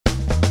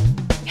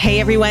Hey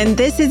everyone,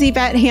 this is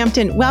Yvette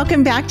Hampton.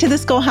 Welcome back to the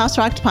Schoolhouse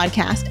Rocked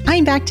podcast.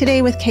 I'm back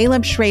today with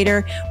Caleb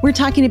Schrader. We're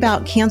talking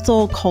about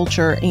cancel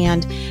culture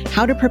and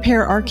how to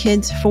prepare our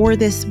kids for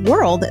this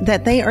world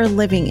that they are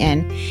living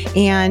in.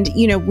 And,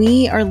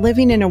 we are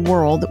living in a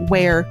world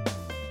where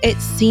it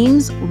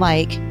seems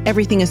like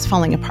everything is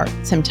falling apart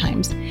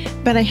sometimes.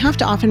 But I have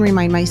to often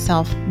remind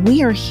myself,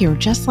 we are here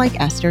just like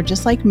Esther,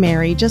 just like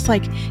Mary, just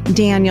like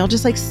Daniel,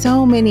 just like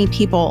so many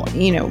people,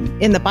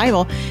 in the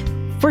Bible.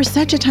 For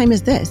such a time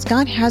as this,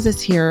 God has us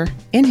here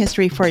in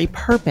history for a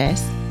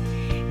purpose.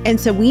 And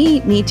so we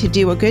need to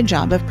do a good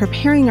job of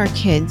preparing our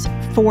kids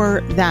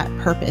for that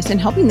purpose and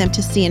helping them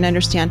to see and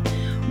understand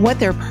what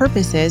their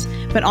purpose is,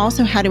 but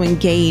also how to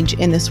engage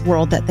in this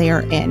world that they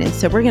are in. And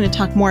so we're going to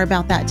talk more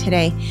about that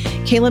today.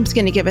 Caleb's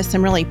going to give us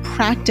some really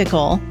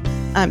practical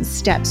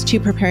steps to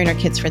preparing our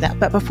kids for that.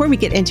 But before we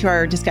get into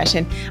our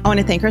discussion, I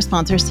want to thank our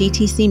sponsor,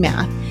 CTC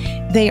Math.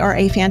 They are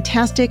a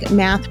fantastic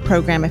math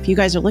program. If you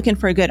guys are looking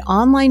for a good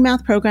online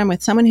math program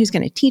with someone who's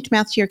going to teach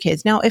math to your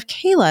kids. Now, if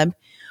Caleb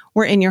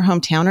were in your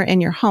hometown or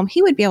in your home,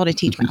 he would be able to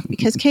teach math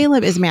because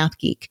Caleb is a math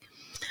geek.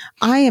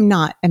 I am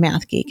not a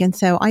math geek, and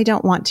so I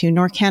don't want to,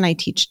 nor can I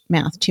teach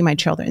math to my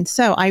children.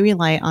 So I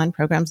rely on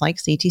programs like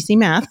CTC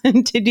Math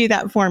to do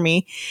that for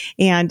me,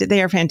 and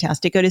they are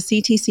fantastic. Go to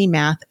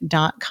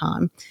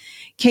ctcmath.com.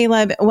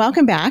 Caleb,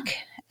 welcome back.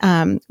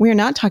 We're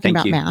not talking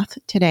about math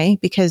today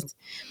because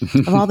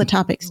of all the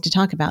topics to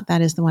talk about.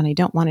 That is the one I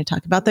don't want to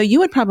talk about, though you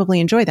would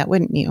probably enjoy that,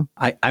 wouldn't you?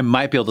 I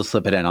might be able to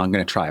slip it in. I'm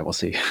going to try. We'll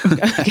see.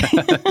 Okay.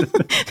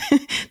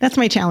 That's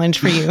my challenge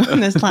for you in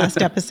this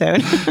last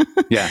episode.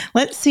 Yeah.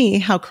 Let's see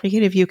how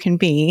creative you can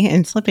be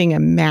in slipping a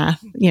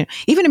math,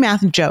 even a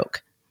math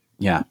joke.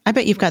 Yeah. I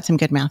bet you've got some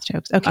good math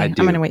jokes. Okay. I'm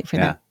going to wait for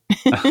that.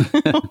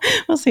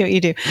 We'll see what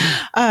you do.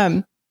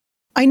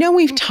 I know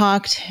we've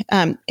talked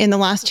in the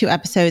last two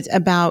episodes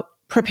about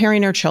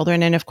preparing our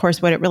children. And of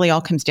course, what it really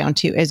all comes down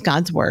to is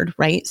God's word,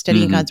 right?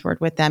 Studying God's word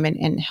with them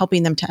and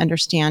helping them to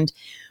understand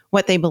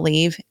what they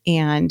believe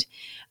and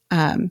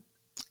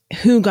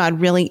who God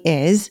really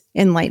is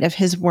in light of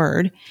his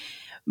word.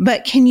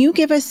 But can you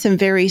give us some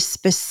very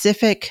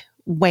specific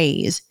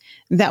ways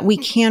that we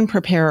can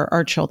prepare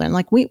our children?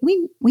 Like we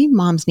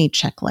moms need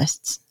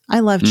checklists.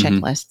 I love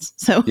checklists.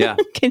 So yeah.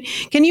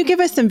 Can you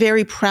give us some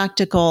very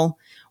practical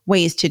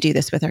ways to do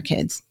this with our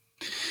kids?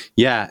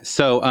 Yeah.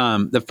 So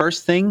the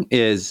first thing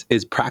is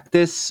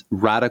practice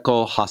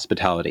radical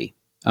hospitality.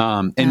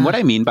 And what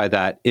I mean by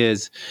that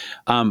is,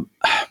 I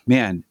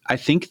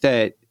think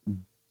that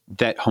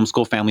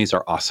homeschool families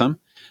are awesome.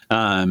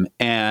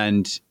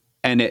 And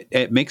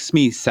it makes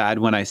me sad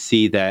when I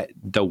see that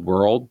the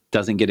world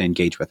doesn't get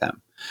engaged with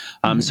them.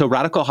 So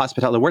radical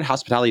hospitality, the word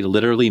hospitality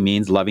literally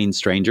means loving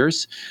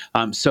strangers.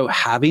 So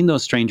having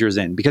those strangers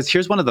in, because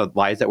here's one of the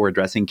lies that we're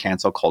addressing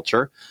cancel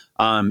culture,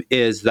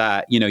 is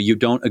that, you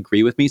don't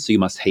agree with me, so you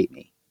must hate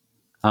me.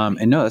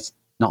 And no, that's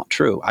not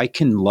true. I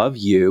can love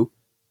you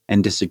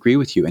and disagree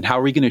with you. And how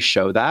are we going to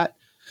show that?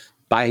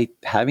 By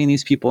having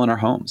these people in our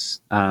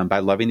homes, by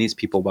loving these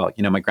people well.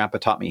 My grandpa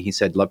taught me, he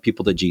said, love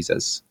people to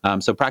Jesus.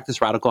 So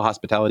practice radical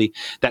hospitality.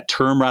 That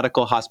term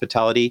radical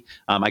hospitality,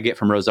 I get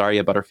from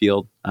Rosaria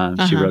Butterfield.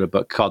 She wrote a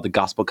book called The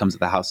Gospel Comes with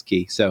the House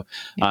Key. So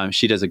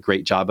she does a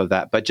great job of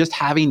that. But just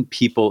having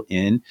people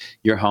in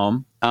your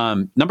home.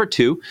 Number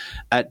two,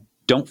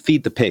 don't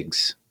feed the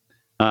pigs.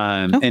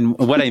 And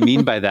what I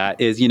mean by that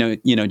is,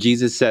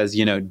 Jesus says,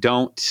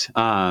 don't...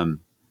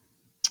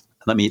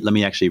 Let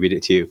me actually read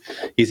it to you.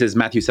 He says,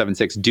 Matthew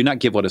 7:6, do not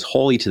give what is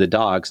holy to the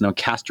dogs, nor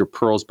cast your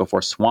pearls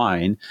before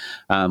swine,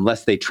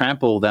 lest they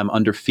trample them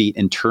under feet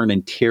and turn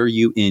and tear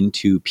you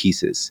into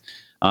pieces.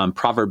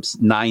 Proverbs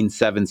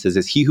 9:7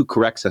 says, he who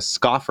corrects a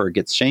scoffer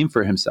gets shame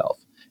for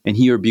himself, and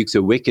he who rebukes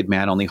a wicked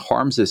man only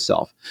harms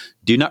himself.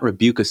 Do not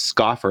rebuke a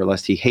scoffer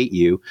lest he hate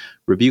you.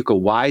 Rebuke a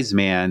wise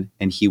man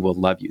and he will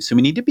love you. So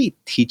we need to be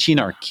teaching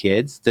our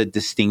kids to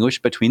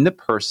distinguish between the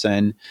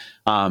person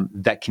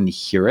that can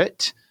hear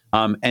it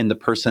and the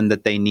person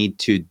that they need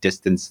to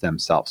distance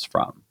themselves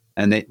from.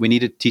 And we need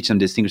to teach them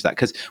to distinguish that,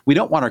 because we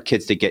don't want our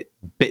kids to get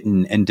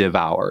bitten and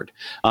devoured.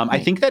 I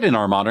think that in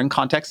our modern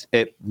context,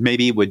 it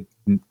maybe would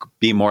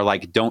be more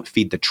like, don't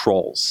feed the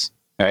trolls,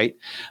 right?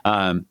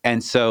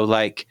 And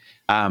so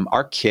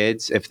our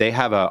kids, if they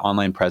have an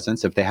online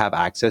presence, if they have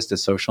access to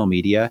social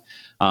media,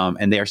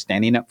 and they are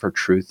standing up for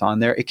truth on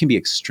there, it can be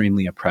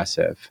extremely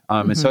oppressive.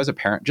 And so as a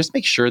parent, just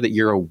make sure that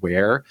you're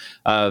aware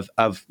of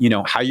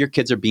how your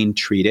kids are being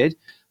treated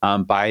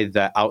by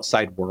the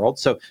outside world.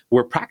 So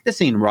we're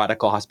practicing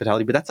radical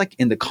hospitality, but that's like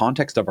in the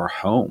context of our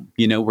home,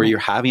 where you're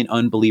having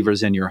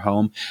unbelievers in your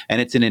home, and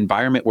it's an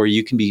environment where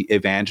you can be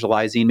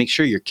evangelizing. Make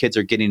sure your kids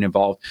are getting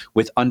involved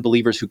with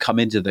unbelievers who come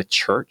into the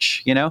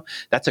church.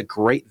 That's a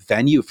great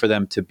venue for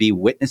them to be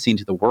witnessing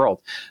to the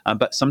world.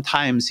 But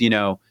sometimes,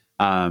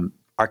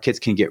 our kids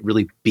can get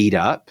really beat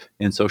up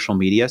in social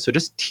media. So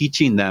just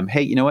teaching them,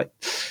 hey, you know what?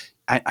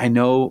 I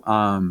know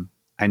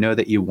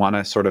that you want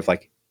to sort of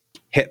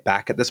hit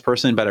back at this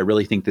person, but I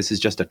really think this is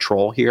just a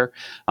troll here.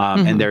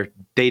 And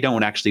they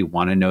don't actually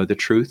want to know the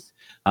truth.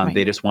 Right.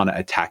 They just want to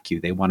attack you.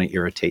 They want to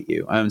irritate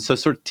you. So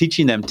sort of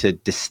teaching them to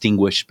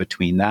distinguish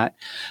between that.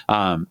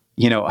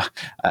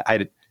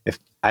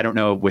 I don't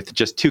know with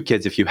just 2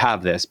 kids if you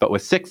have this, but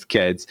with 6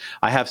 kids,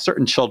 I have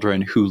certain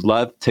children who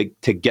love to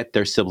get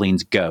their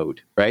siblings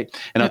goad, right?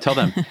 And I'll tell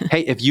them,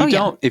 hey, if you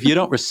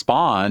don't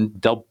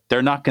respond,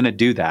 they're not going to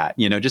do that.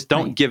 Just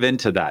don't give in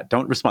to that.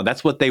 Don't respond.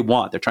 That's what they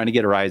want. They're trying to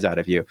get a rise out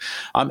of you.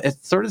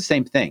 It's sort of the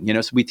same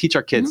thing, So we teach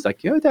our kids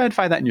you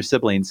identify that in your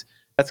siblings.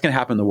 That's going to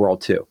happen in the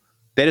world too.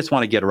 They just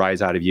want to get a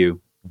rise out of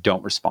you.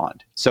 Don't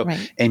respond. So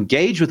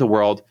engage with the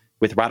world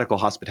with radical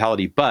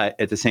hospitality, but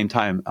at the same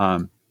time,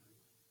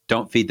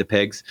 don't feed the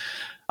pigs.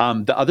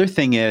 The other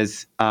thing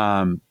is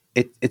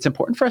it's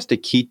important for us to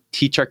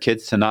teach our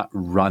kids to not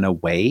run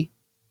away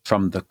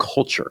from the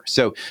culture.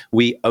 So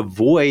we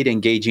avoid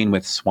engaging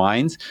with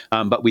swines,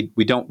 but we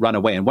don't run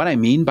away. And what I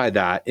mean by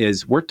that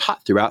is we're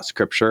taught throughout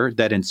Scripture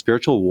that in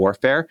spiritual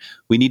warfare,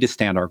 we need to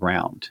stand our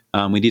ground.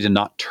 We need to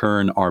not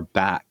turn our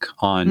back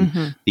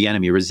on the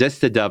enemy.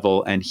 Resist the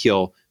devil and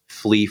he'll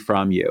flee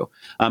from you.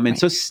 And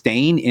so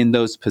staying in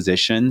those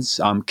positions,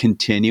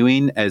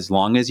 continuing as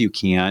long as you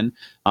can.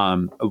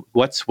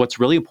 What's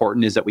really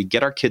important is that we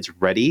get our kids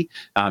ready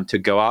to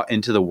go out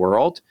into the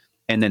world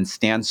and then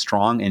stand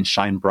strong and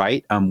shine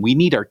bright. We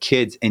need our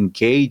kids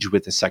engaged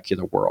with the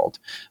secular world.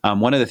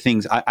 One of the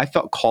things I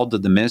felt called to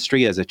the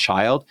ministry as a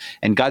child,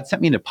 and God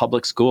sent me into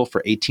public school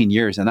for 18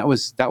 years. And that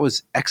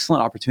was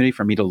excellent opportunity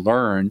for me to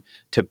learn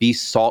to be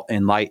salt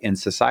and light in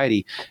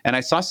society. And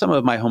I saw some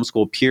of my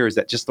homeschool peers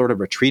that just sort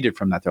of retreated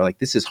from that. They're like,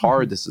 this is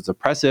hard. This is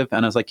oppressive.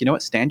 And I was like, you know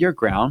what? Stand your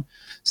ground,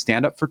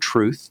 stand up for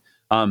truth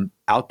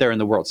out there in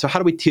the world. So how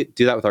do we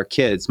do that with our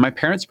kids? My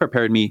parents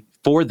prepared me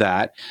for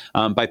that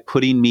by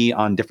putting me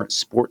on different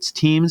sports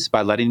teams,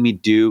 by letting me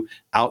do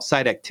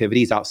outside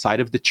activities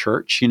outside of the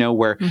church,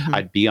 where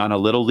I'd be on a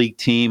little league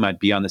team, I'd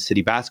be on the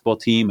city basketball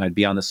team, I'd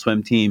be on the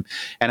swim team,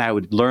 and I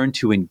would learn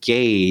to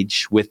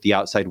engage with the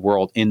outside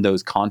world in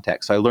those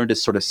contexts. So I learned to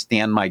sort of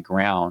stand my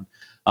ground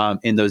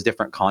in those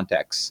different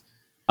contexts.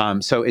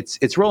 So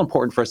it's real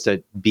important for us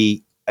to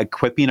be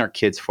equipping our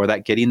kids for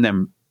that, getting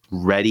them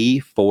ready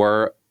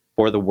for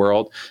the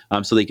world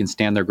so they can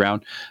stand their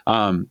ground.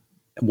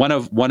 One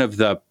of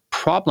the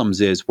problems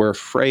is we're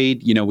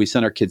afraid, we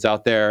send our kids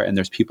out there and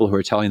there's people who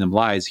are telling them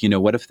lies.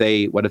 What if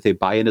they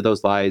buy into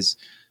those lies?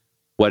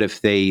 What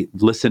if they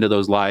listen to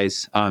those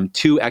lies?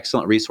 2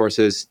 excellent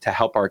resources to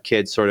help our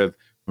kids sort of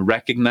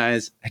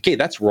recognize, okay,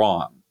 that's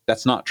wrong.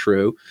 That's not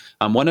true.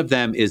 One of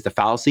them is The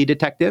Fallacy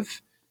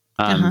Detective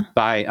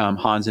by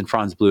Hans and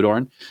Franz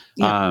Bludorn.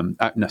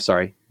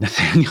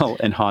 Nathaniel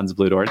and Hans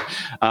Bludorn.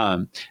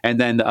 And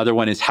then the other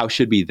one is How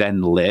Should We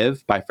Then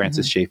Live by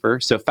Francis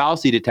Schaeffer. So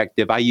Fallacy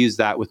Detective, I used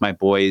that with my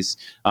boys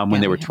when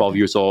they were 12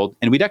 years old.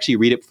 And we'd actually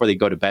read it before they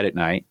go to bed at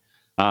night.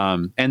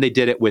 And they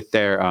did it with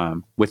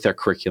their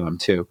curriculum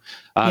too.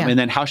 And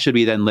then How Should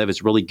We Then Live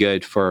is really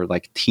good for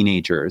like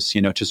teenagers,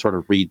 to sort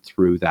of read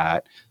through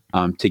that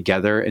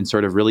together and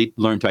sort of really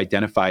learn to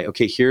identify,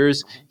 okay,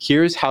 here's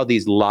how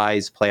these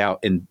lies play out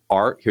in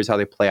art. Here's how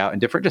they play out in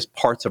different just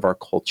parts of our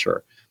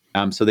culture.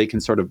 So they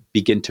can sort of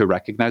begin to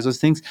recognize those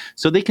things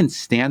so they can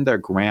stand their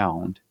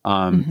ground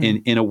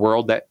in a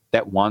world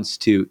that wants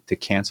to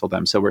cancel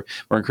them. So we're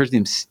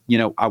encouraging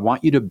them, I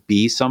want you to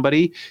be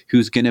somebody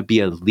who's going to be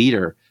a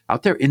leader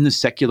out there in the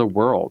secular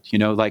world,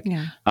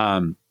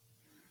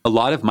 a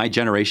lot of my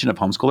generation of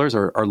homeschoolers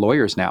are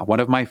lawyers now.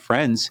 One of my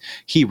friends,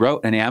 he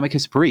wrote an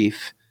amicus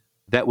brief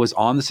that was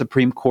on the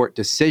Supreme Court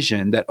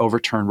decision that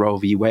overturned Roe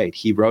v. Wade.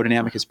 He wrote an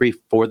amicus brief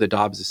for the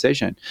Dobbs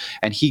decision.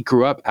 And he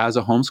grew up as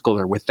a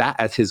homeschooler with that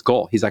as his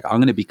goal. He's like, I'm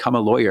going to become a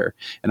lawyer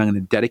and I'm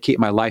going to dedicate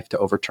my life to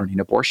overturning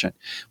abortion,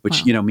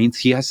 which, means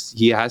he has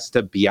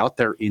to be out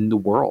there in the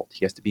world.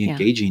 He has to be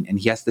engaging and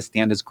he has to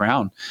stand his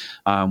ground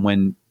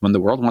when the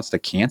world wants to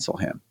cancel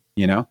him,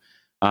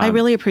 I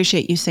really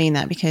appreciate you saying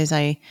that because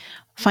I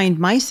find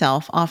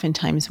myself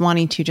oftentimes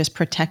wanting to just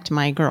protect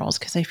my girls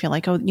because I feel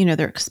like,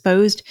 they're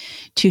exposed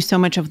to so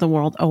much of the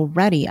world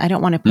already. I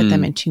don't want to put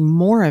them into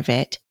more of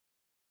it.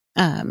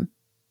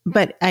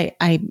 But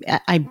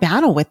I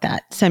battle with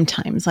that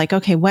sometimes. Like,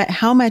 okay,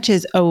 how much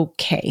is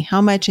okay?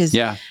 How much is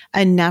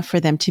enough for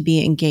them to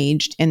be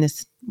engaged in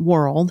this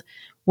world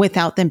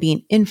without them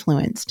being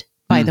influenced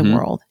by the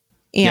world?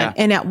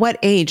 And at what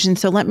age? And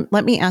so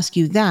let me ask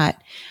you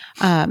that.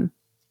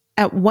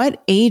 At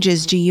what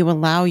ages do you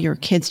allow your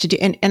kids to do?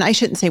 And I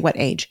shouldn't say what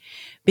age,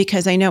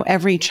 because I know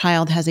every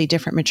child has a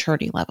different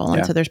maturity level.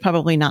 And so there's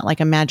probably not like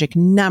a magic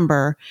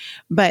number,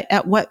 but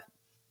at what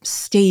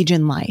stage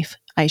in life,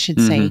 I should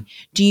say,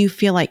 do you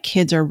feel like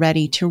kids are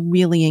ready to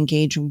really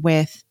engage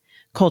with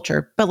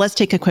culture? But let's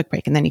take a quick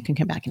break and then you can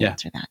come back and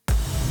answer that.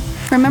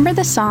 Remember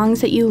the songs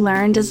that you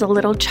learned as a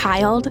little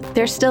child?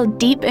 They're still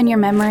deep in your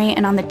memory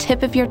and on the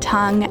tip of your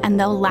tongue, and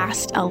they'll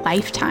last a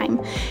lifetime.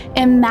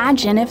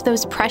 Imagine if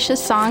those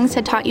precious songs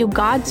had taught you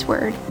God's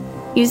word.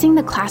 Using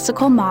the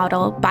classical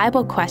model,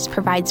 Bible Quest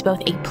provides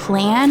both a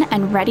plan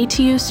and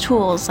ready-to-use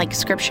tools like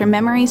scripture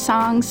memory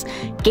songs,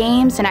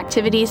 games, and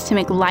activities to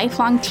make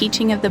lifelong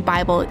teaching of the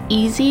Bible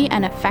easy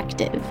and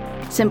effective.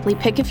 Simply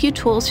pick a few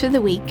tools for the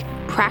week,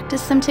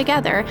 practice them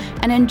together,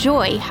 and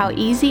enjoy how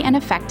easy and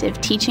effective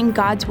teaching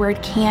God's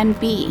Word can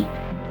be.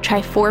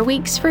 Try 4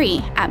 weeks free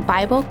at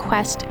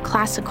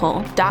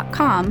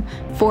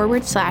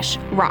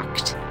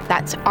BibleQuestClassical.com/rocked.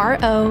 That's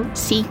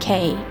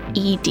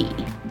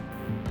ROCKED.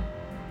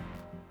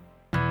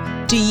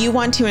 Do you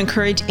want to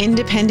encourage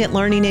independent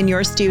learning in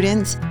your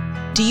students?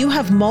 Do you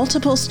have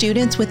multiple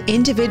students with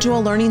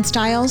individual learning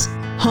styles?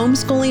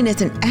 Homeschooling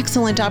is an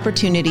excellent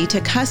opportunity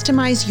to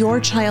customize your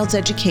child's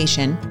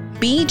education.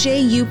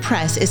 BJU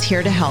Press is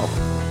here to help.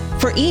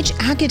 For each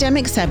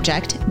academic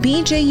subject,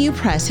 BJU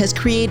Press has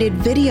created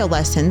video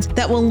lessons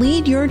that will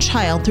lead your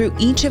child through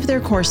each of their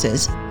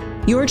courses.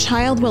 Your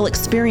child will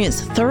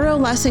experience thorough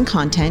lesson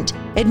content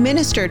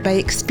administered by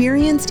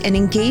experienced and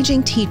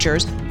engaging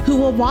teachers who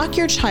will walk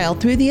your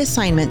child through the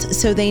assignments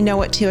so they know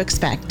what to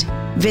expect.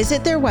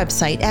 Visit their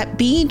website at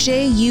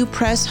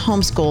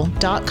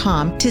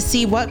bjupresshomeschool.com to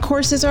see what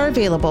courses are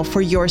available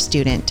for your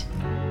student.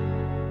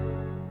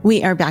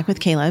 We are back with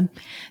Caleb.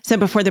 So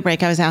before the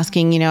break, I was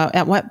asking,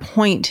 at what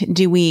point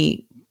do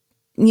we,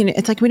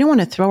 it's like we don't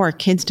want to throw our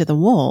kids to the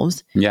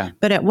wolves. Yeah.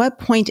 But at what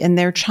point in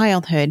their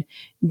childhood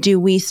do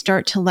we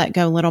start to let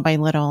go little by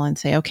little and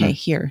say, okay,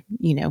 here,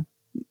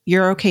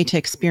 you're okay to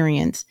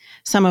experience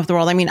some of the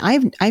world. I mean,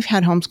 I've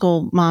had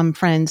homeschool mom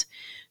friends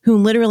who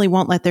literally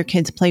won't let their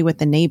kids play with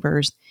the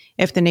neighbors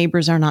if the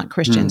neighbors are not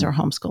Christians or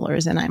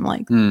homeschoolers. And I'm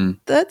like,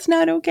 that's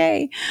not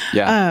okay.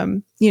 Yeah.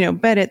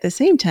 But at the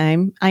same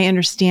time, I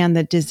understand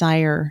the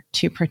desire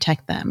to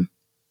protect them.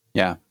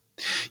 Yeah.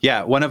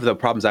 Yeah. One of the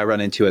problems I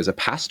run into as a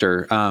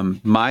pastor,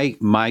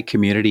 my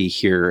community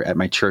here at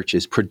my church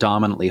is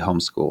predominantly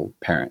homeschool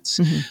parents.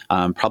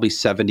 Mm-hmm. Probably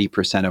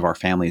 70% of our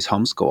families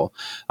homeschool.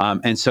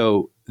 And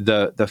so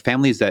the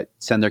families that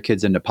send their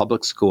kids into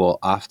public school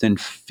often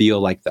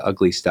feel like the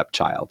ugly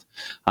stepchild.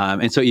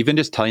 And so even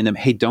just telling them,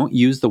 hey, don't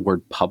use the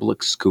word public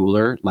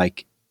schooler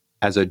like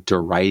as a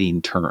deriding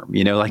term,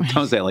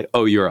 don't say like,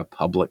 oh, you're a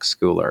public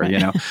schooler,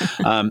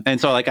 and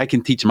so like I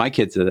can teach my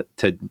kids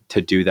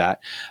to do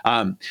that.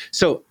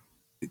 So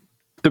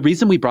the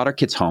reason we brought our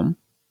kids home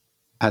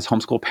as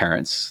homeschool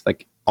parents,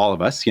 like all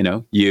of us,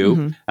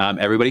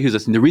 everybody who's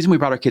listening, the reason we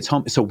brought our kids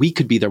home is so we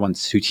could be the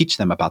ones who teach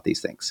them about these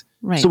things.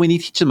 Right. So we need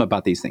to teach them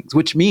about these things,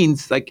 which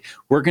means like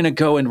we're going to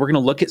go and we're going to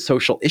look at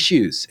social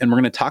issues and we're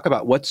going to talk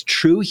about what's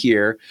true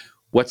here,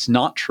 what's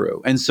not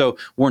true. And so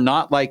we're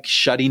not like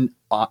shutting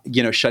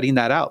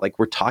that out. Like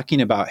we're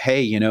talking about,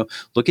 hey,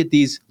 look at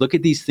these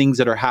things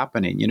that are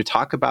happening,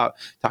 talk about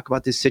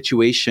this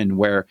situation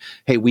where,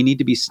 hey, we need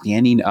to be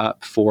standing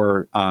up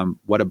for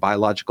what a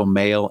biological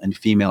male and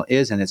female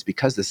is. And it's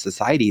because the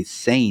society is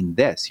saying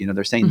this,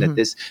 they're saying that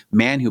this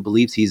man who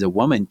believes he's a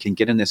woman can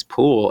get in this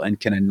pool and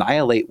can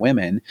annihilate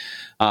women.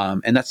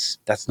 And that's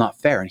not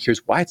fair. And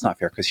here's why it's not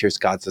fair, because here's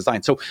God's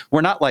design. So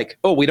we're not like,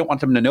 oh, we don't want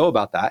them to know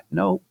about that.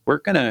 No, we're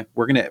going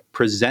to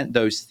present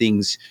those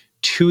things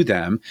to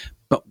them,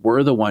 but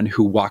we're the one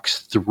who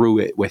walks through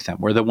it with them.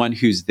 We're the one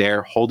who's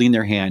there holding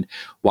their hand,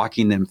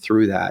 walking them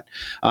through that.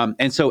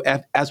 And so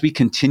as we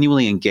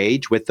continually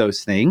engage with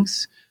those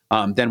things,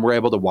 then we're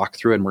able to walk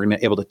through and we're going to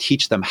be able to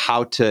teach them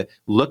how to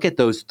look at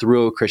those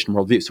through a Christian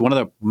worldview. So one of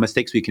the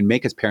mistakes we can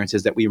make as parents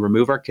is that we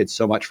remove our kids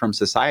so much from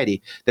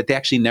society that they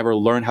actually never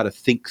learn how to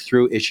think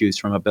through issues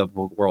from a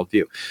biblical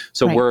worldview.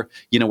 So we're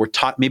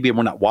taught, maybe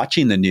we're not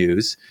watching the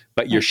news,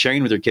 but you're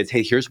sharing with your kids,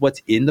 hey, here's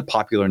what's in the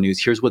popular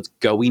news, here's what's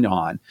going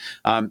on.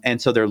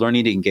 And so they're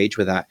learning to engage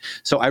with that.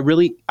 So I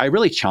really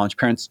challenge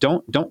parents,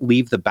 don't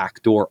leave the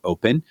back door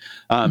open.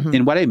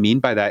 And what I mean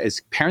by that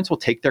is parents will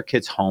take their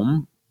kids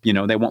home. They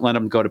won't let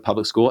them go to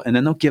public school, and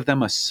then they'll give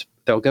them a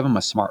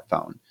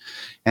smartphone,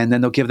 and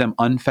then they'll give them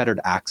unfettered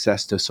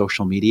access to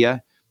social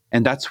media.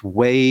 And that's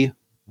way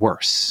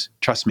worse.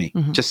 Trust me,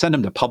 just send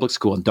them to public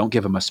school and don't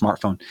give them a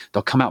smartphone.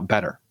 They'll come out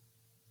better.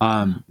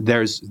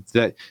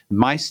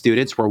 My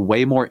students were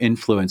way more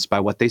influenced by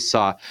what they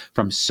saw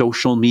from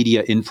social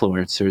media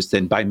influencers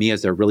than by me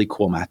as their really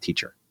cool math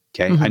teacher.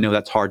 Okay. I know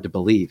that's hard to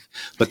believe,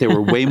 but they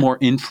were way more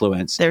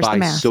influenced by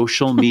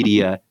social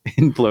media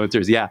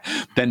influencers,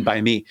 than by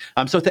me.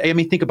 So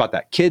think about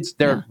that. Kids,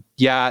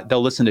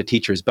 they'll listen to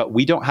teachers, but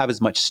we don't have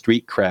as much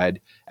street cred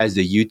as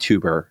the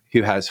YouTuber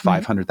who has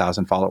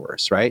 500,000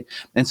 followers, right?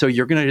 And so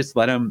you're going to just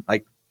let them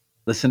like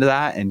listen to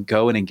that and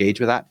go and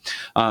engage with that.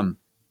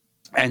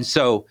 And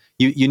so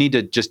you need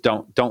to just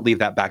don't leave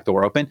that back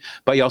door open,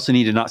 but you also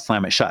need to not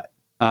slam it shut.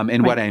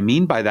 What I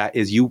mean by that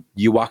is you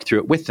walk through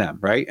it with them,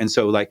 right? And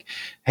so like,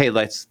 hey,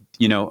 let's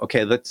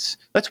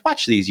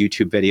watch these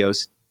YouTube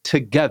videos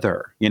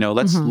together.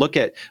 Let's look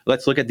at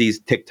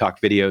these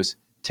TikTok videos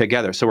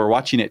together. So we're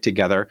watching it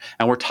together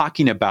and we're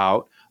talking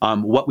about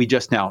what we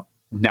just now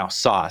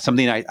saw.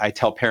 Something I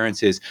tell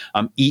parents is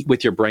eat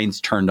with your brains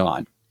turned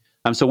on.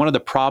 So one of the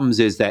problems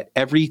is that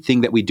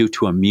everything that we do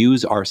to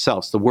amuse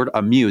ourselves, the word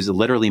amuse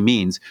literally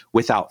means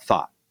without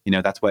thought.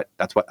 That's what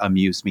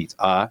amuse means.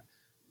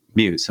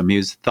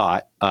 Muse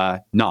thought,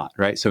 not,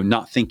 right? So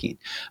not thinking.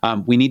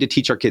 We need to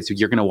teach our kids,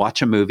 you're going to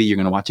watch a movie, you're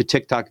going to watch a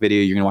TikTok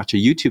video, you're going to watch a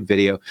YouTube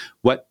video.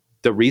 What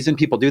the reason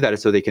people do that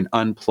is so they can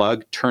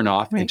unplug, turn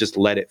off, Right. and just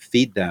let it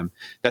feed them.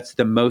 That's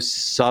the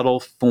most subtle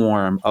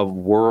form of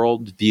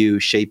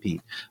worldview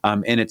shaping.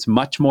 And it's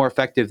much more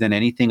effective than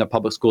anything a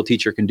public school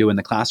teacher can do in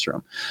the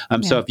classroom.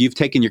 So if you've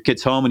taken your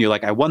kids home and you're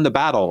like, I won the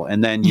battle,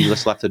 and then you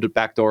just left the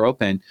back door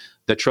open,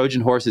 the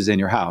Trojan horse is in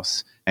your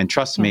house. And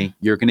trust me,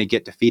 you're going to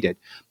get defeated.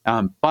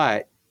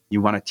 But you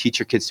want to teach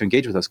your kids to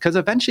engage with those, because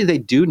eventually they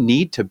do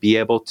need to be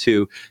able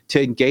to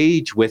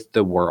engage with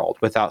the world,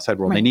 with outside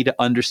world. Right. They need to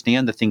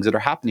understand the things that are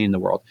happening in the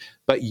world,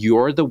 but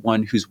you're the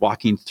one who's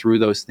walking through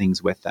those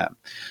things with them.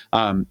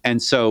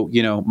 And so,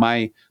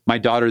 my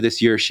daughter this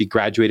year, she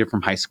graduated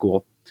from high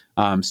school.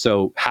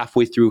 So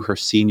halfway through her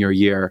senior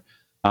year,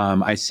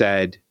 I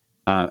said,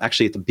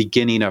 actually at the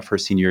beginning of her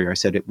senior year, I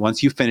said,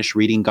 once you finish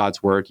reading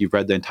God's word, you've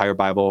read the entire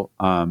Bible,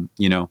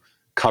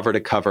 cover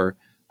to cover,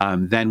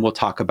 then we'll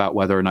talk about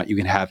whether or not you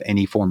can have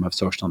any form of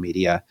social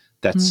media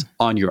that's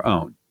on your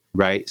own,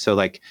 right? So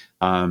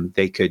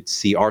they could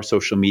see our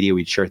social media,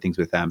 we'd share things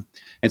with them.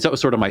 And so it was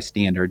sort of my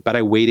standard, but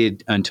I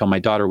waited until my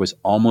daughter was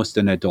almost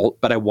an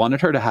adult, but I wanted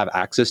her to have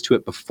access to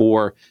it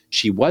before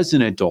she was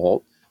an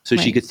adult, so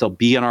she could still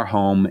be in our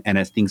home. And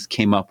as things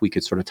came up, we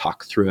could sort of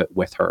talk through it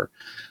with her.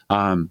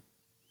 And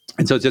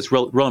so it's just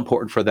real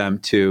important for them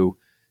to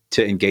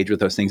engage with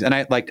those things. And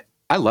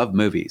I love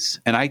movies,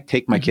 and I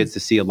take my kids to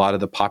see a lot of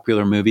the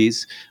popular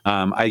movies.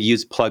 I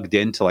use Plugged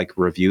In to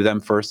review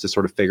them first to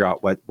sort of figure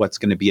out what's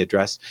going to be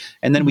addressed.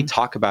 And then we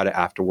talk about it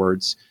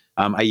afterwards.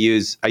 I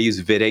use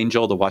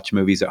VidAngel to watch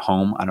movies at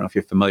home. I don't know if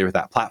you're familiar with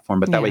that platform,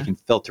 but that way you can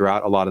filter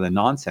out a lot of the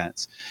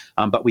nonsense.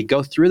 But we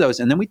go through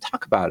those, and then we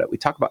talk about it. We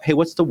talk about, hey,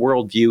 what's the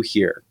worldview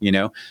here?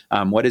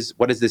 What is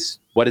this?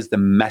 What is the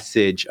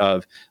message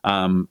of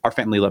our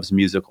family loves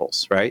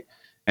musicals, right?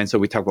 And so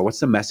we talk about what's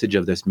the message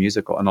of this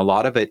musical. And a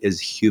lot of it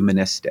is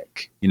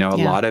humanistic, a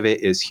lot of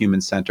it is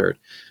human-centered.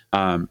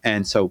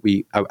 And so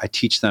I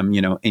teach them,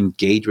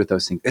 engage with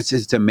those things.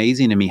 It's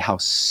amazing to me how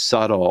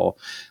subtle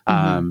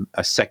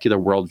a secular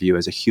worldview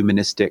is, a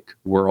humanistic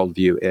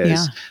worldview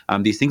is.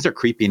 These things are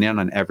creeping in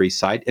on every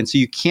side. And so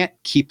you can't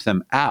keep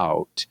them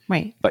out,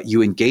 right? But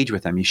you engage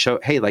with them. You show,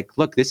 hey,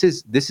 look, this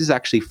is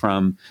actually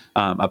from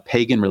a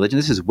pagan religion.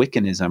 This is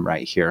Wiccanism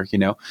right here,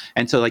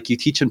 And so you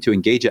teach them to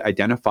engage it,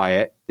 identify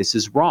it. This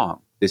is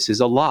wrong. This is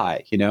a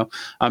lie,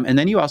 And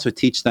then you also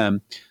teach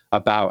them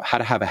about how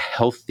to have a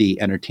healthy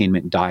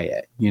entertainment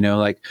diet.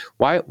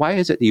 Why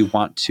is it that you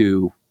want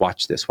to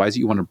watch this? Why is it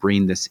you want to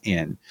bring this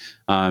in?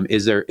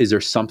 Is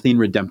there something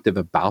redemptive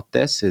about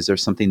this? Is there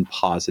something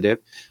positive?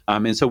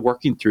 And so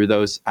working through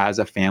those as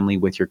a family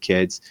with your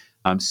kids,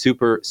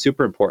 super,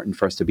 super important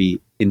for us to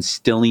be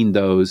instilling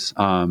those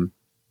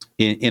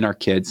in our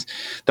kids.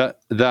 The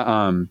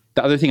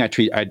other thing I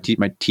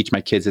teach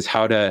my kids is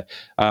how to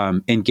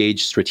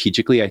engage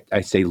strategically.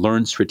 I say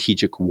learn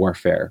strategic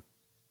warfare.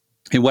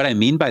 And what I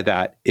mean by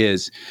that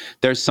is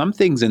there's some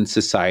things in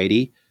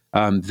society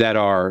that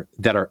are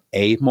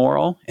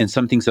amoral and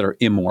some things that are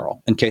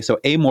immoral. Okay, so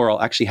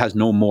amoral actually has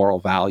no moral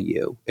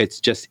value. It's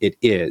just, it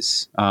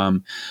is.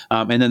 And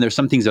then there's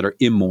some things that are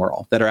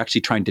immoral, that are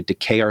actually trying to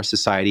decay our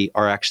society,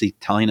 are actually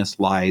telling us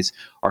lies,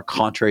 are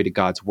contrary to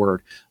God's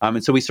word.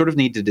 And so we sort of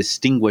need to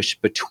distinguish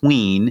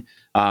between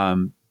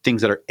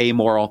things that are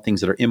amoral,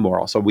 things that are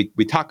immoral. So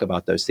we talk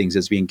about those things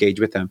as we engage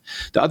with them.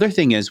 The other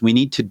thing is we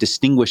need to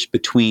distinguish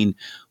between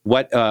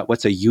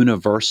what's a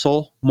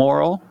universal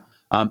moral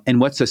and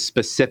what's a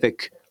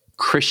specific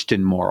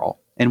Christian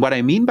moral. And what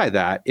I mean by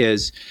that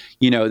is,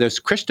 there's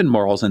Christian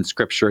morals in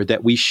Scripture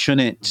that we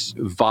shouldn't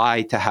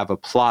vie to have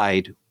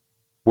applied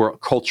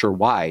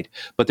culture-wide,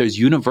 but there's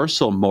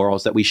universal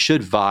morals that we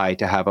should vie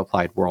to have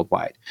applied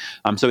worldwide.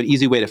 So an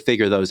easy way to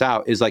figure those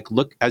out is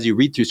look, as you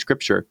read through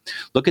Scripture,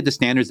 look at the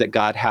standards that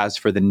God has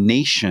for the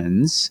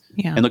nations,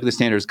 and look at the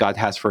standards God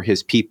has for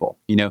his people.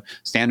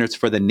 Standards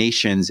for the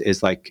nations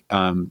is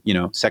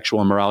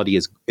sexual immorality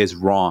is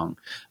wrong.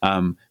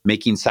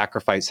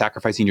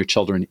 Sacrificing your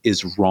children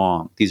is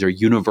wrong. These are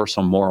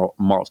universal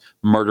morals.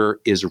 Murder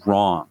is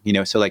wrong.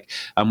 So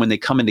when they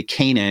come into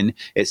Canaan,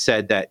 it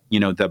said that,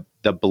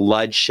 the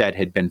bloodshed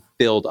had been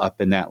filled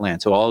up in that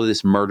land. So all of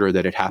this murder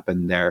that had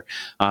happened there.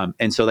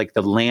 And so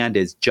the land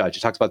is judged. It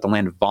talks about the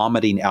land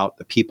vomiting out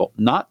the people,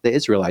 not the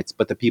Israelites,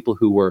 but the people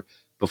who were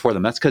before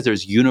them. That's because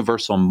there's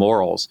universal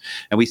morals.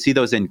 And we see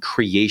those in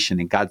creation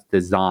and God's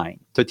design.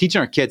 So teaching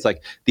our kids,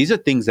 these are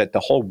things that the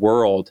whole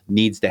world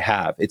needs to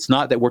have. It's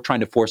not that we're trying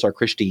to force our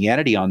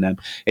Christianity on them.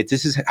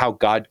 This is how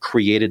God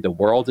created the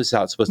world. This is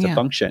how it's supposed to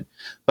function.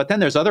 But then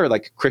there's other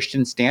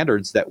Christian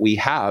standards that we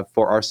have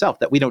for ourselves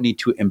that we don't need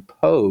to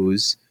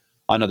impose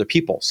on other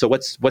people. So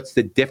what's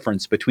the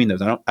difference between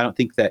those? I don't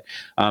think that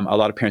a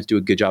lot of parents do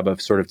a good job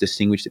of sort of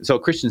distinguishing. So a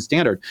Christian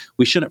standard,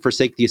 we shouldn't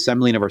forsake the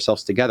assembling of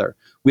ourselves together.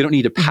 We don't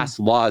need to pass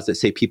laws that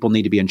say people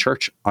need to be in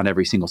church on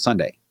every single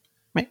Sunday.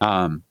 Right.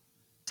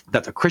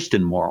 That's a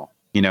Christian moral,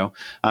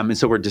 and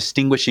so we're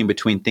distinguishing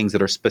between things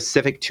that are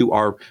specific to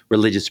our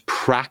religious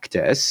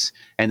practice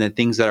and then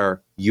things that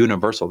are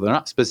universal. They're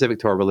not specific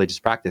to our religious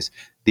practice.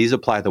 These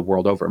apply the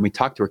world over. And we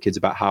talk to our kids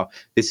about how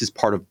this is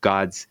part of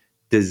God's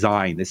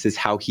design. This is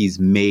how he's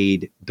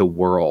made the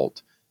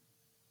world.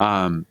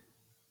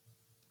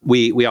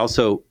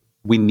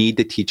 We need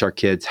to teach our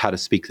kids how to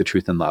speak the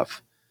truth in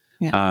love.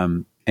 Yeah.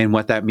 And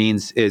what that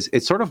means is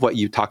it's sort of what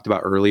you talked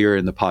about earlier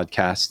in the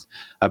podcast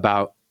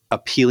about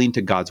appealing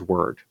to God's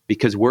word,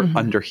 because we're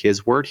under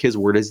his word. His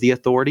word is the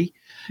authority.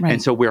 Right.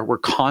 And so we're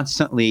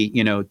constantly,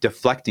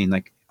 deflecting,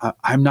 like,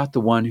 I'm not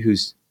the one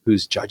who's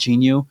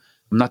judging you.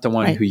 I'm not the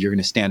one who you're going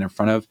to stand in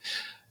front of,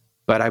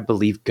 but I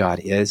believe God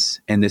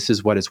is, and this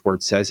is what his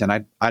word says. And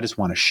I just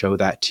want to show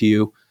that to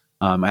you.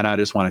 And I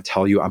just want to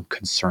tell you, I'm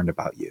concerned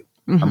about you.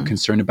 I'm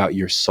concerned about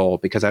your soul,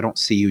 because I don't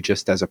see you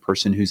just as a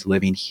person who's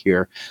living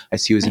here. I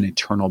see you as an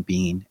eternal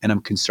being, and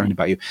I'm concerned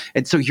about you.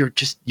 And so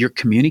you're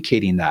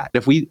communicating that.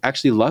 If we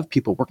actually love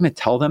people, we're going to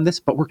tell them this,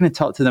 but we're going to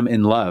tell it to them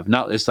in love,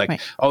 not just like,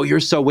 oh, you're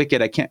so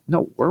wicked, I can't.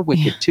 No, we're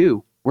wicked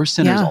too. We're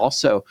sinners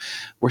also.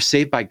 We're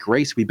saved by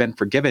grace. We've been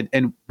forgiven,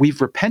 and we've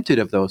repented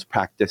of those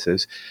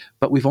practices,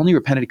 but we've only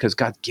repented because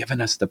God's given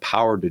us the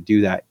power to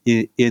do that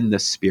in the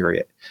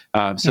Spirit.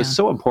 So it's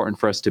so important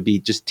for us to be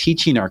just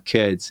teaching our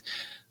kids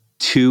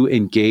to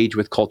engage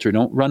with culture.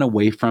 Don't run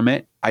away from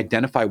it.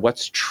 Identify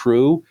what's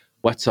true,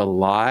 what's a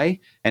lie,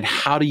 and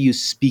how do you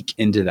speak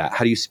into that?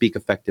 How do you speak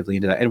effectively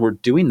into that? And we're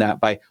doing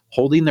that by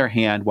holding their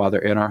hand while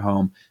they're in our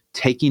home,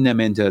 taking them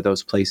into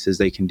those places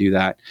they can do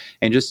that,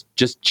 and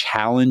just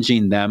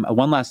challenging them.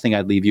 One last thing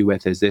I'd leave you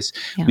with is this.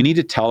 We need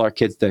to tell our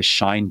kids to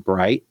shine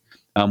bright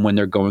when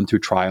they're going through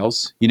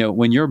trials.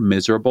 When you're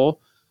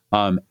miserable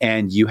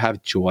and you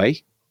have joy,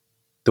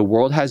 the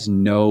world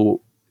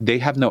they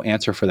have no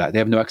answer for that. They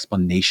have no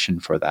explanation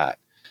for that.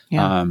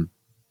 Yeah.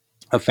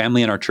 A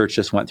family in our church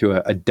just went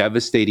through a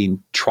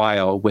devastating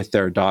trial with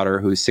their daughter,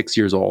 who's 6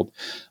 years old.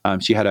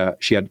 She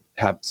had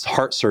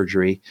heart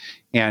surgery,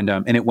 and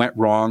it went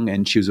wrong,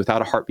 and she was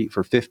without a heartbeat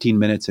for 15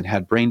 minutes and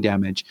had brain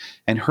damage.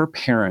 And her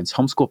parents,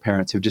 homeschool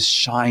parents, have just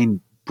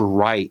shined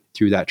bright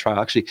through that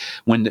trial. Actually,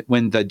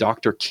 when the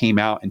doctor came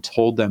out and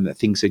told them that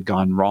things had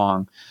gone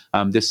wrong,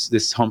 this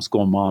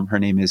homeschool mom, her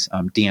name is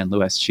Deanne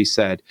Lewis, she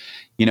said,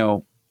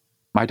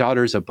 my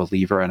daughter's a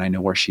believer and I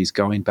know where she's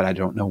going, but I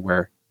don't know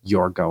where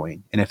you're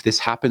going. And if this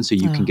happens so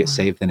you can get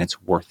saved, then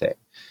it's worth it.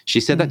 She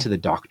said that to the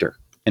doctor.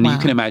 And you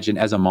can imagine,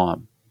 as a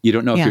mom, you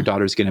don't know if your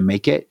daughter's going to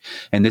make it.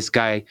 And this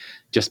guy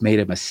just made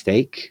a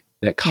mistake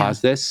that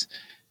caused this.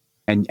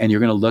 And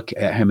you're going to look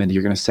at him and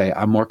you're going to say,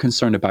 I'm more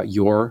concerned about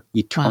your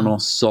eternal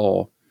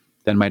soul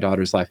than my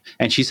daughter's life.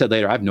 And she said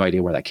later, I have no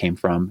idea where that came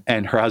from.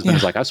 And her husband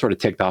was like, I was sort of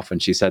ticked off when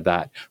she said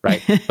that,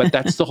 right? But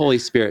that's the Holy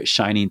Spirit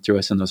shining through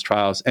us in those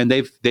trials. And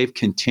they've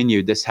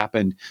continued. This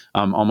happened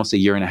almost a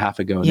year and a half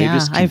ago.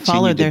 Yeah, I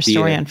followed their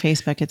story on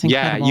Facebook. It's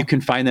incredible. Yeah, you can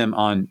find them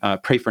on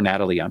Pray for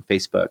Natalie on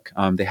Facebook.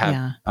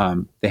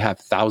 They have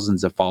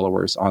thousands of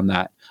followers on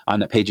that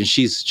page, and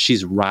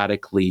she's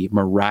radically,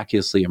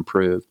 miraculously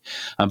improved.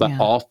 But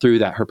all through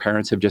that, her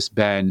parents have just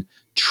been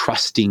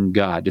trusting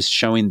God, just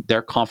showing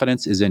their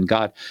confidence is in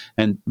God.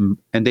 And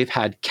they've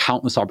had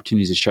countless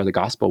opportunities to share the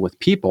gospel with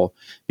people,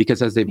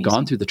 because as they've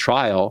gone through the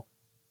trial,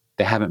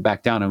 they haven't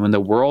backed down. And when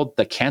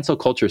the cancel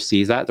culture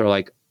sees that, they're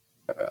like,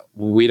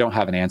 we don't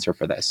have an answer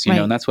for this, you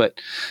know, and that's what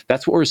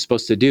we're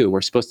supposed to do.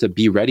 We're supposed to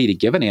be ready to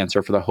give an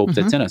answer for the hope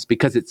that's in us,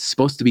 because it's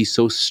supposed to be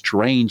so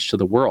strange to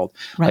the world.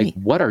 Like,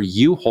 what are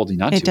you holding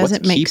on to? It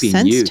doesn't make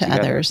sense to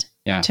others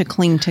to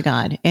cling to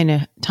God in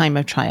a time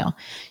of trial.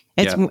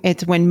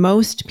 It's when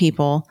most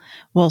people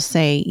will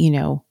say,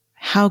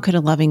 how could a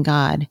loving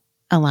God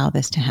allow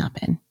this to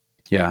happen?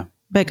 Yeah.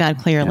 But God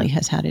clearly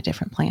has had a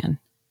different plan.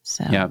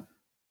 So,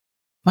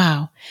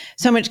 wow.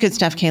 So much good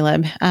stuff,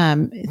 Caleb.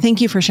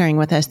 Thank you for sharing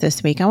with us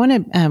this week. I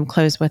want to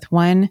close with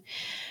one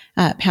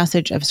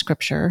passage of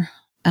scripture.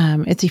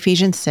 It's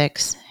Ephesians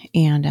 6,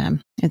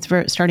 and it's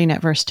starting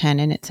at verse 10,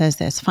 and it says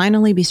this: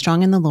 finally, be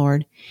strong in the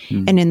Lord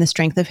and in the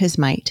strength of his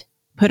might.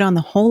 Put on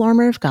the whole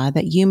armor of God,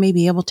 that you may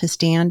be able to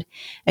stand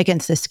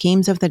against the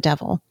schemes of the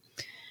devil.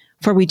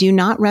 For we do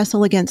not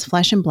wrestle against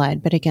flesh and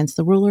blood, but against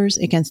the rulers,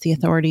 against the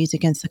authorities,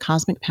 against the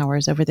cosmic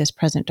powers over this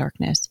present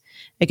darkness,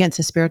 against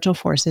the spiritual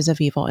forces of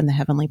evil in the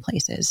heavenly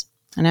places.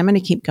 And I'm going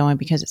to keep going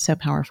because it's so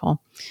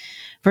powerful.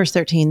 Verse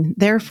 13,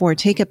 therefore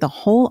take up the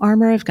whole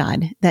armor of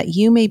God, that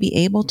you may be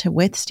able to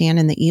withstand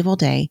in the evil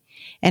day,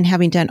 and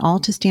having done all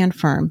to stand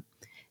firm.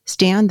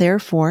 Stand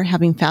therefore,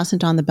 having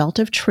fastened on the belt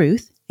of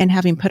truth, and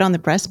having put on the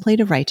breastplate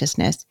of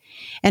righteousness,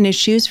 and as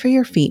shoes for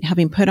your feet,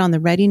 having put on the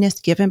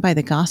readiness given by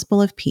the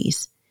gospel of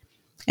peace.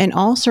 In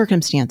all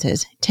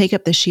circumstances, take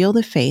up the shield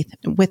of faith,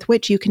 with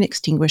which you can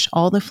extinguish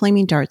all the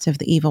flaming darts of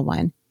the evil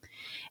one.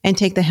 And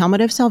take the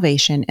helmet of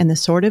salvation and the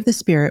sword of the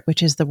Spirit,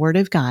 which is the word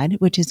of God,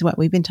 which is what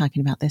we've been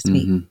talking about this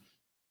week.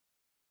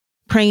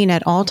 Praying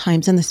at all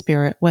times in the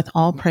Spirit with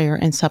all prayer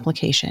and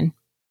supplication.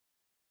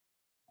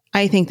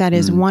 I think that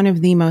is one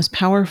of the most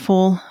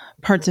powerful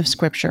parts of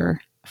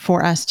scripture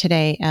for us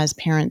today as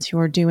parents who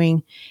are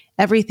doing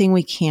everything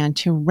we can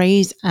to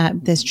raise up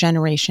this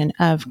generation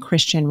of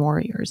Christian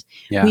warriors.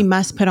 Yeah. We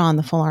must put on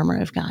the full armor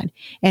of God.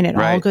 And it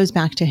all Right. goes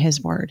back to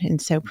his word.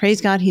 And so praise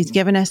God, he's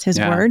given us his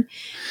Yeah. word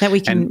that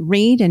we can And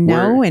read and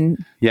know.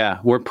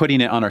 we're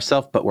putting it on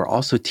ourselves, but we're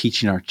also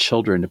teaching our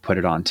children to put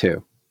it on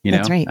too. You know?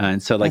 That's right.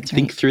 And so like That's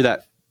think right. through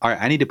that. All right,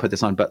 I need to put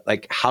this on, but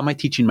like, how am I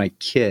teaching my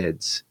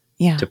kids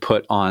Yeah. to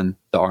put on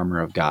the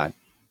armor of God?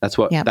 That's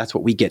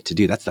what we get to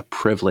do. That's the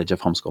privilege of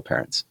homeschool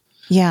parents.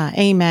 Yeah,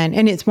 amen.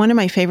 And it's one of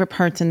my favorite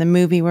parts in the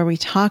movie where we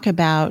talk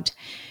about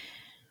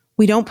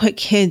we don't put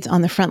kids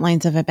on the front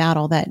lines of a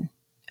battle that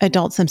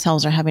adults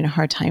themselves are having a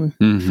hard time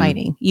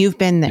fighting. You've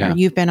been there. Yeah.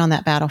 You've been on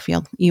that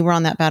battlefield. You were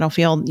on that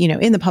battlefield,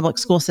 in the public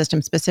school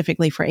system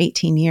specifically for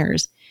 18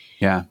 years.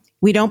 Yeah.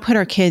 We don't put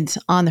our kids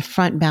on the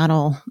front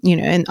battle,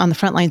 and on the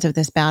front lines of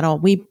this battle.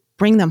 We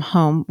bring them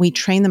home. We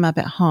train them up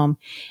at home,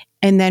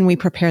 and then we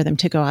prepare them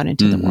to go out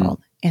into the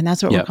world. And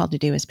that's what we're called to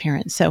do as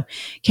parents. So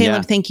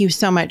Caleb, thank you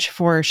so much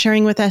for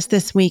sharing with us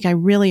this week. I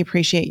really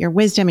appreciate your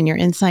wisdom and your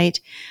insight.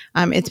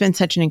 It's been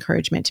such an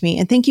encouragement to me.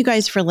 And thank you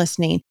guys for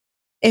listening.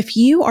 If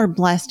you are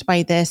blessed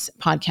by this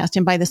podcast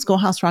and by the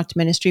Schoolhouse Rocked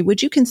ministry,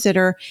 would you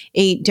consider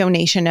a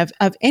donation of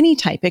any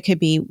type? It could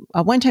be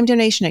a one-time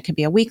donation. It could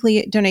be a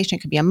weekly donation.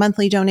 It could be a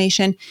monthly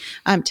donation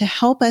to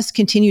help us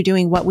continue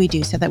doing what we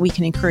do so that we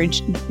can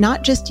encourage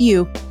not just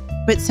you,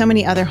 but so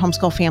many other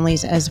homeschool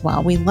families as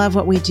well. We love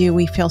what we do.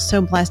 We feel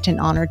so blessed and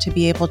honored to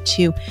be able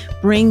to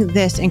bring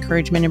this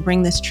encouragement and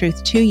bring this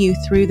truth to you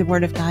through the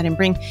Word of God, and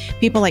bring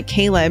people like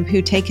Caleb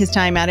who take his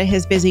time out of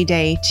his busy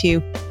day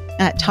to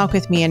talk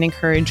with me and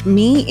encourage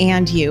me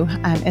and you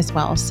as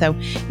well. So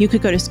you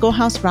could go to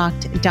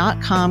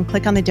schoolhouserocked.com,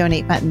 click on the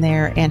donate button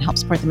there, and help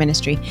support the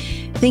ministry.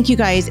 Thank you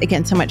guys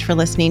again so much for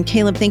listening.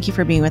 Caleb, thank you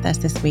for being with us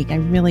this week. I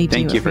really do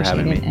Thank you for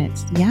having appreciate me.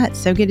 it. And it's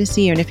so good to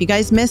see you. And if you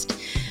guys missed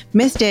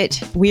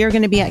it, we are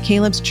going to be at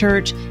Caleb's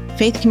church,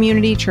 Faith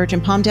Community Church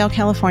in Palmdale,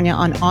 California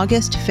on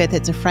August 5th.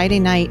 It's a Friday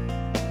night.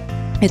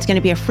 It's going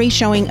to be a free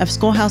showing of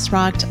Schoolhouse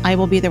Rocked. I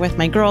will be there with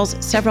my girls.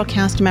 Several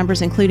cast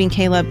members, including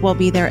Caleb, will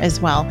be there as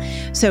well.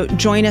 So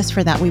join us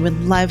for that. We would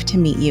love to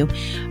meet you.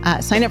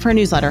 Sign up for our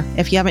newsletter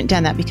if you haven't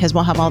done that, because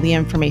we'll have all the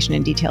information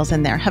and details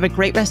in there. Have a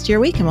great rest of your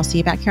week, and we'll see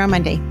you back here on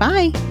Monday.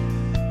 Bye.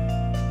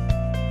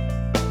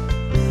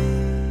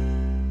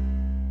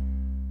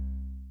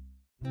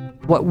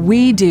 What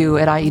we do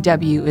at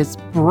IEW is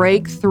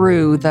break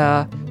through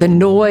the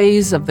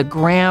noise of the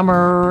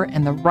grammar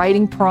and the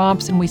writing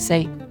prompts, and we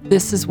say,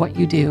 this is what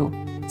you do,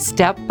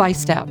 step by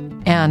step.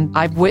 And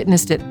I've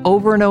witnessed it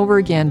over and over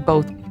again,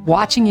 both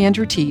watching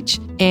Andrew teach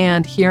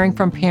and hearing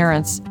from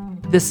parents,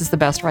 this is the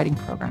best writing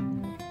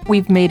program.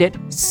 We've made it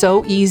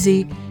so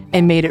easy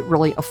and made it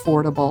really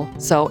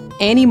affordable. So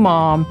any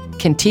mom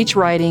can teach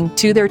writing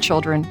to their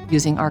children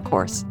using our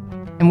course,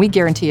 and we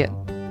guarantee it.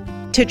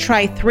 To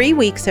try 3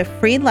 weeks of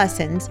free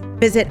lessons,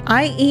 visit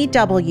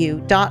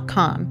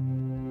IEW.com.